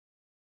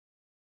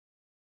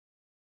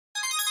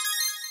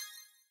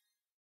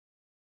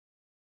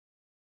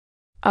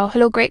Oh,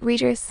 hello, great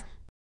readers.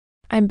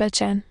 I'm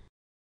Belchan.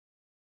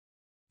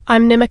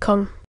 I'm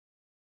Nimakung.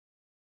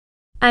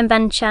 I'm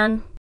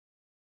Banchan.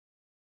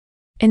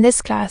 In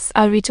this class,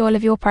 I'll read to all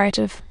of you a part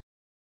of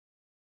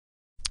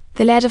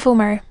The Iliad of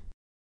Homer.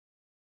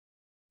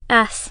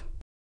 Ass.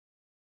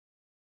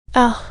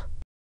 Ah.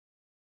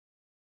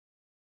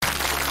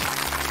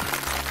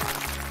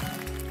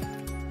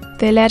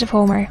 The Iliad of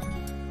Homer.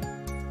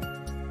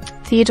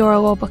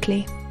 Theodore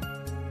Buckley.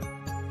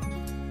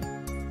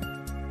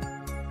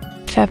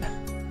 Chap,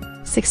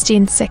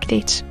 16th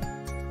sectate.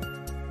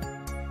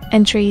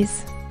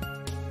 Entries.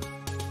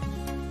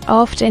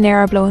 Oft in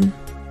air blown.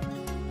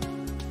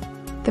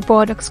 The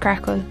bordocks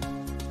crackle.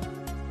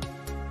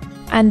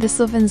 And the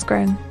sovens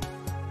groan.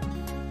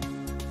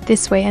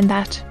 This way and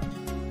that.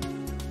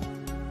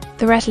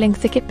 The rattling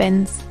thicket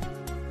bends.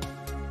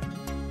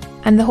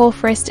 And the whole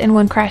forest in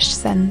one crash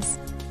sends.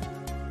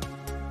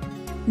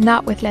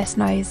 Not with less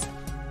noise.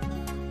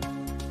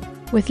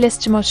 With less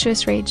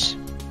tumultuous rage.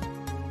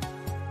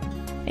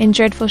 In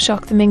dreadful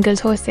shock the mingled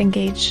hosts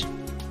engage.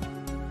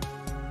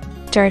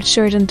 Dart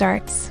short and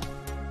darts.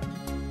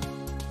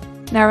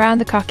 Now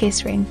round the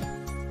caucus ring.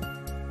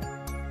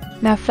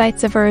 Now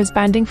flights of arrows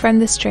banding from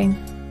the string.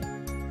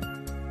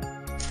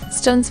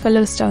 Stones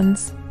follow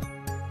stones.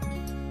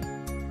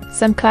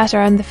 Some clatter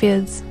on the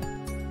fields.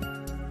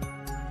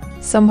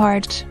 Some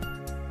hard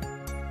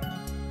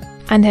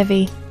and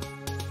heavy.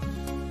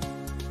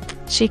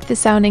 Shake the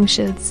sounding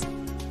shields.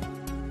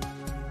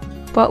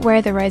 But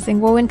where the rising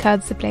woe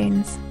clouds the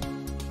plains.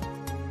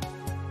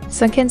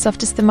 Sunken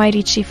softest the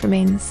mighty chief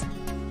remains.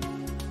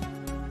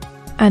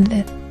 And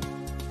the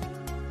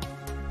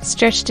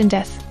stretched in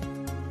death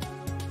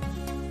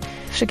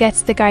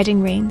forgets the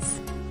guiding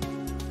reins.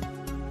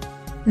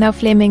 Now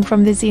flaming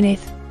from the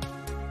zenith.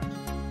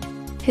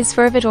 His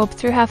fervid hope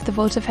through half the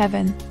vault of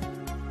heaven.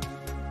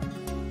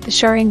 The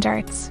shoring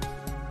darts.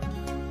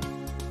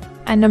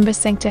 And numbers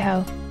sank to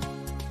hell.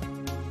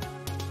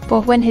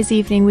 But when his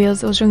evening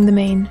wheels overrung the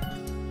main,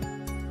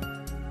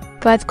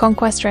 glad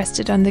conquest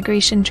rested on the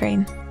Grecian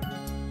train.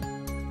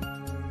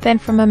 Then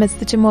from amidst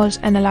the tumult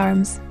and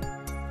alarms,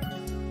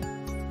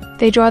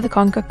 they draw the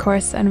conquered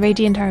course on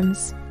radiant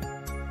arms.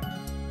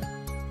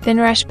 Then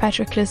rash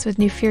Patroclus with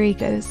new fury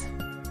glows,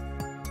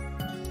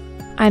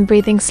 and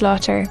breathing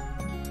slaughter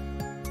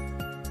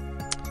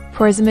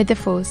pours amid the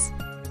foes.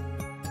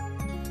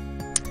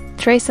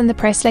 Thrice on the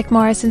press like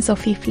Mars and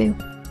Sophie flew,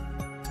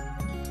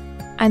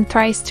 and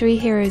thrice 3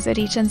 heroes at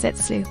each onset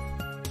slew.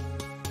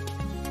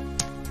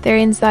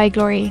 Therein's thy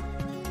glory,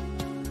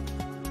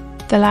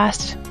 the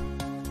last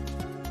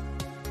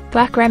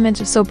black remnant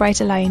of so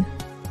bright a line.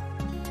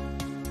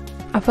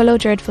 Apollo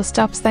dreadful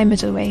stops thy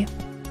middle way.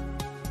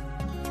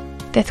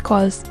 Death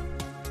calls,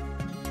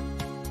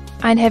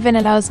 and heaven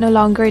allows no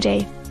longer a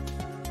day.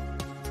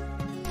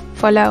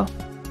 For lo,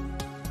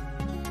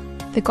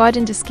 the god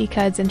in dusky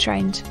clouds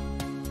enshrined,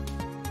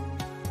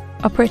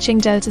 approaching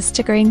dealt a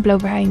stickering blow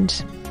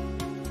behind.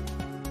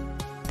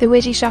 The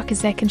witty shock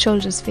his neck and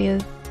shoulders feel.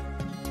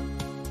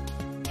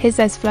 His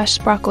eyes flash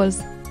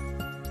sparkles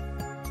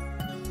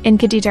in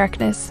giddy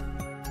darkness,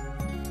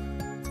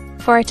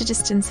 far at a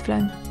distance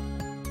flung.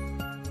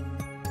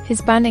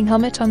 His banding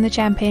helmet on the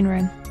champaign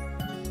run.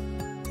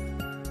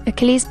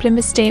 Achilles' plume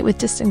is stained with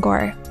distant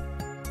gore,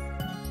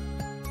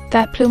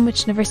 that plume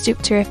which never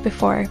stooped to earth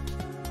before,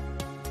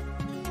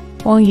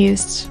 long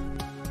used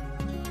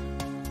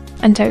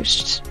and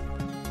touched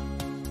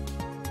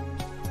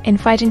in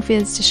fighting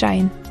fields to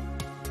shine,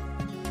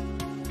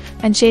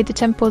 and shade the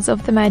temples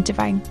of the mad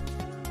divine.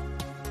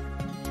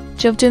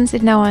 Jove dooms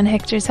it now on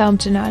Hector's helm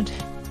to nod.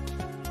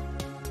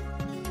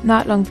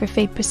 Not long for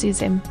fate pursues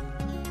him,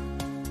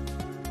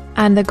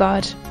 and the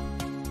god,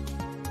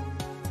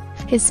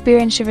 his spear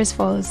in shivers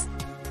falls,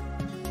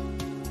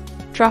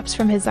 drops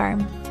from his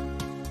arm.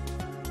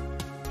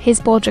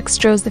 His baldric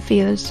strews the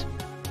field.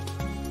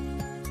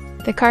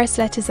 The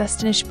corselet his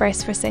astonished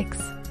breast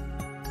forsakes,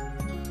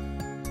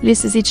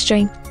 looses each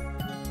joint,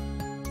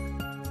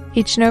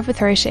 each nerve with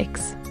her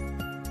shakes.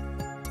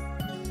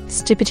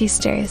 Stupidity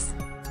stares,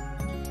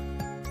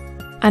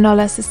 and all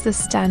assistless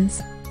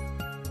stands.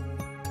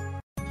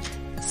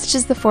 Such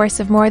is the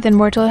force of more than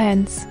mortal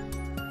hands.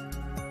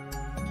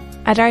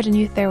 At Arden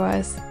youth there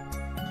was,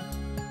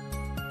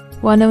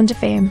 well known to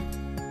fame,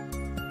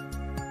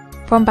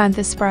 from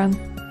Banthus sprung.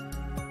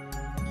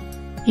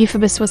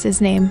 Euphoebus was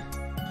his name,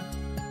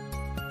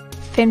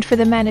 famed for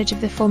the manage of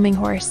the foaming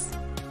horse,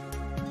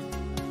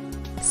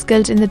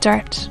 skilled in the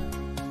dart,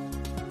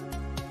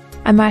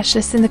 and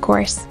matchless in the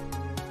course.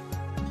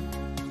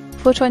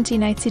 Full 20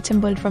 nights he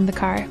tumbled from the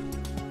car,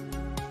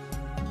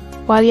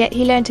 while yet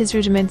he learnt his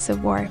rudiments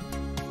of war.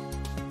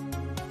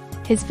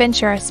 His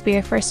venture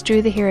spear first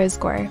drew the hero's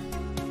gore.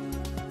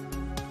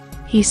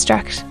 He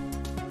struck,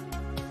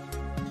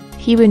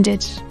 he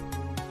wounded,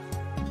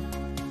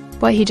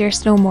 but he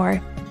durst no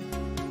more.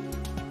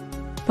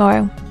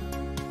 Nor,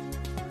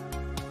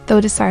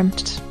 though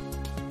disarmed,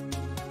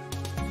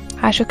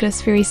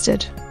 Patroclus' fury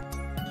stood,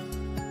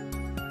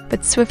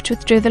 but swift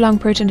withdrew the long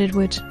pretended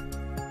wood,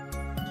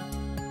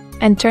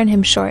 and turned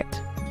him short,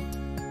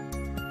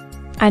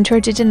 and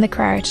herded in the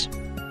crowd.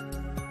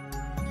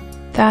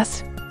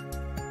 That,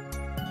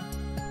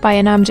 by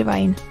an arm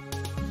divine,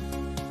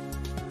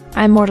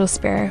 and mortal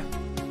spear,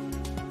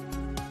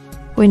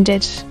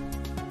 wounded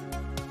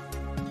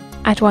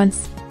at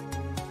once,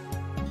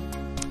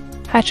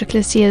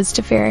 Patroclus yields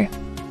to fear,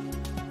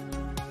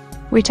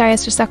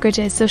 retires to succour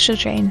to his social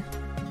train,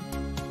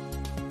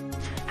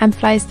 and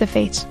flies the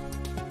fate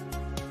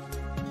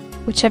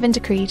which heaven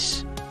decreed.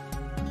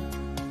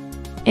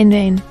 In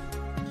vain,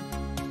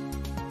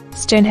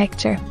 stern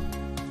Hector,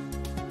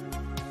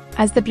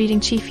 as the bleeding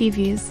chief he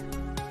views,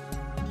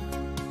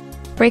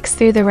 breaks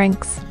through the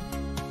ranks,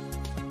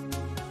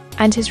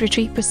 and his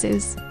retreat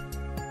pursues.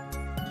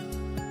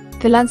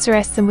 The lance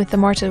arrests him with the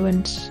mortal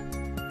wound.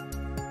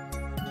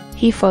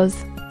 He falls,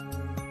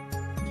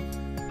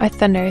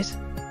 thundered,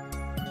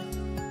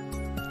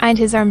 and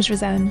his arms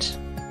resound.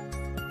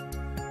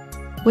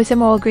 With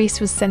him all Greece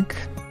was sunk.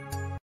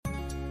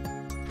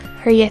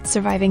 Her yet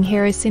surviving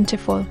heroes seemed to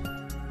fall.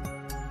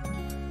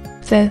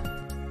 The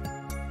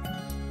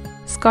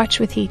scorched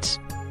with heat,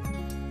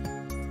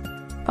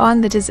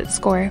 on the desert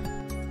score,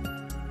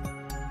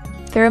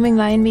 the roaming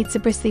lion meets a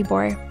bristly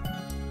boar.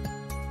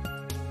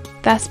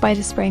 Thus by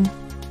the spring,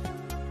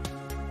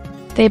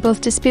 they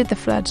both dispute the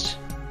flood,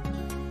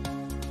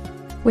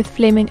 with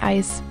flaming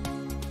eyes,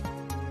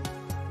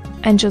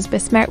 angels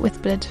besmart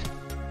with blood.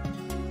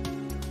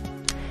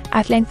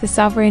 At length the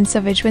sovereign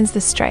savage wins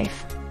the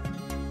strife,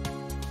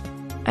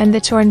 and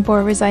the torn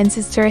boar resigns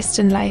his thirst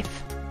in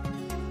life.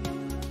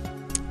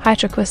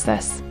 Patroclus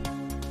thus,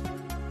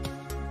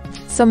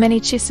 so many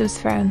Chisos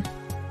frown,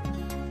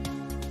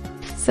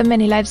 so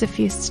many lives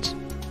effused,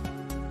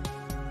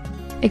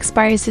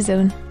 expires his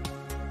own,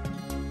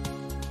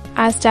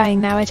 as dying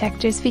now at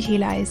Hector's feet he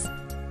lies.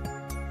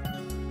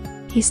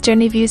 He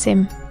sternly views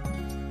him,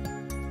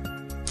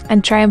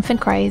 and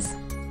triumphant cries,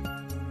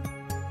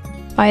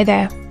 "By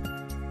there,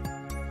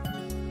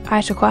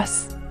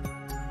 Patroclus,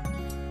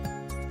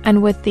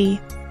 and with thee,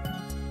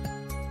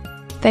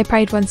 thy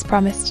pride once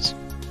promised,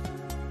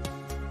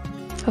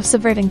 of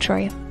subverting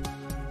Troy,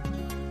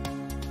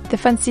 the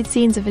fancied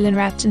scenes of villain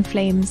wrapped in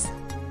flames,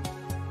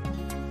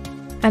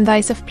 and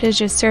thy soft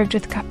pleasures served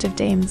with captive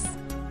dames.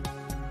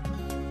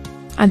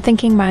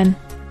 Unthinking man,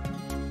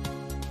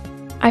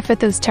 I fought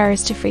those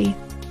towers to free,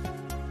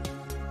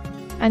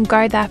 and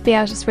guard that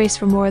beatus race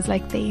from wars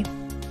like thee.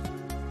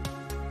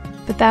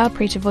 But thou,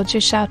 prey to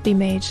vultures, shalt be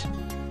made.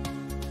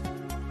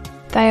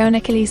 Thy own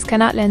Achilles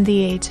cannot lend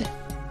thee aid,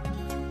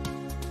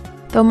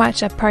 though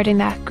much upparting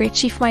that great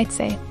chief might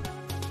say,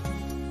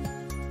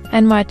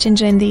 and much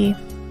enjoin thee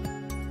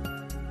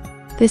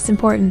this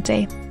important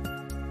day.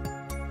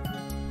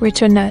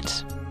 Return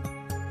not.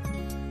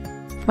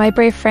 My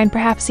brave friend,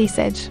 perhaps he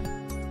said.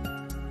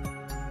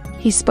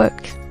 He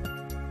spoke.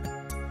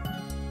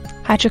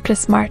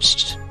 Patroclus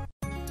marched,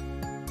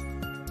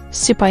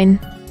 supine,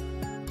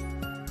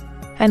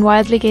 and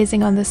wildly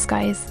gazing on the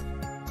skies,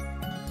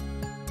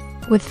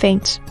 with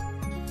faint,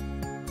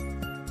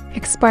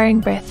 expiring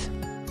breath.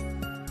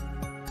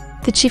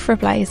 The chief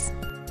replies,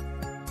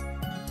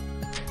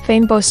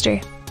 "Vain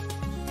boaster,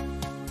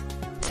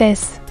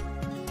 this,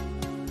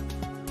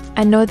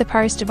 and know the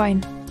powers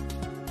divine.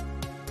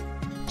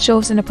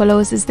 Jove's and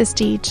Apollo's is this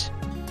deed,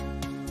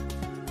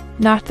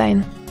 not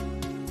thine.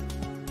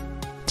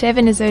 To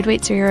heaven is owed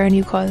weight to your own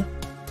you call,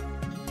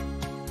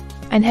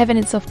 and heaven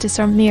itself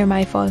disarmed me or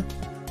my fall.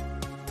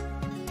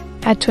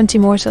 Add 20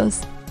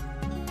 mortals,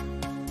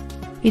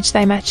 each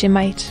thy match in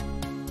might.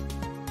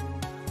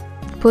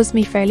 Oppose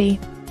me fairly,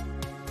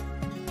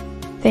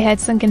 they had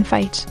sunk in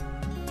fight.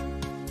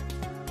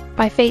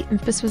 By fate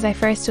Memphis was I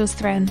first to his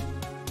throne,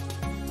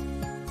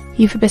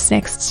 Euphorbus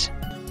next,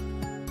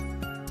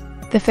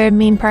 the fair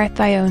mean part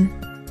thy own.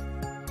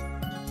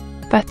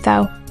 But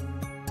thou,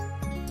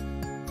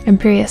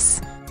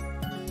 imperious,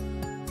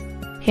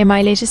 hear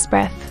my latest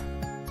breath.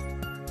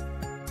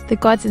 The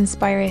gods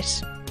inspire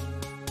it,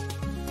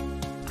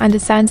 and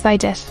it sounds thy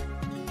death.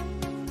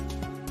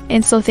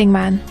 Insulting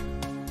man,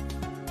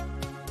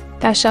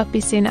 thou shalt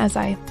be soon as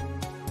I.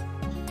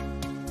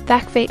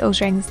 That fate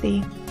outranks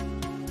thee,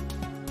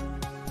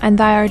 and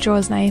thy hour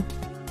draws nigh.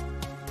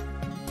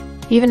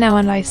 Even now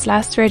on life's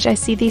last verge I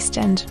see thee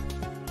stand.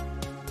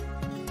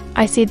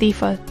 I see thee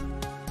fall.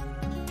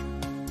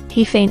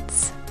 He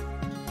faints.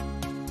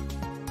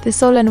 The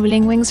soul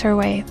unwilling wings her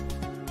way,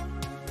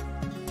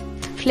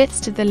 flits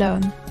to the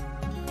lone,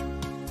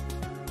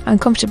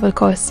 uncomfortable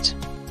coast,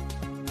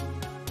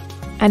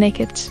 a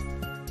naked,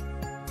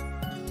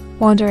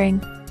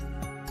 wandering,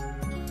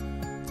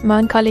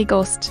 melancholy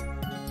ghost.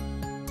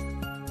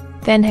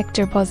 Then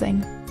Hector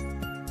pausing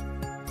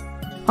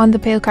on the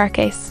pale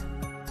carcase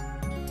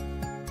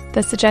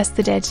that suggests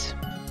the dead.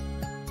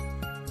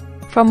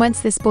 From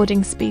whence this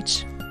boding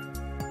speech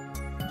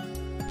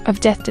of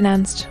death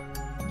denounced,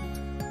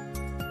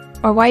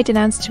 or why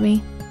denounced to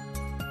me?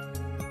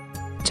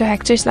 To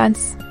Hector's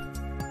lance,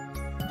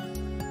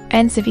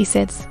 ends if he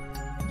sits,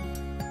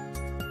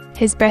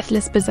 his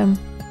breathless bosom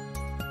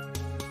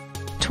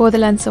tore the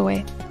lance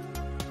away,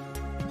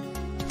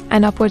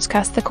 and upwards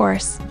cast the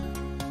course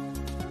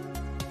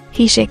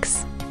he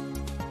shakes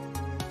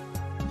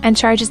and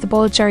charges the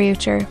bold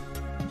charioteer.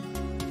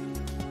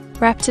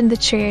 Wrapped in the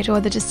chariot o'er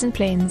the distant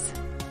plains,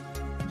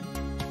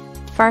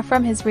 far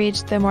from his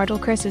rage the immortal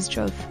curses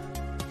drove.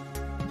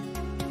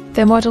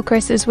 The immortal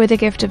curses were the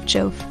gift of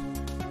Jove.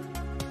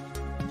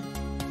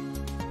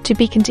 To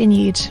be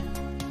continued.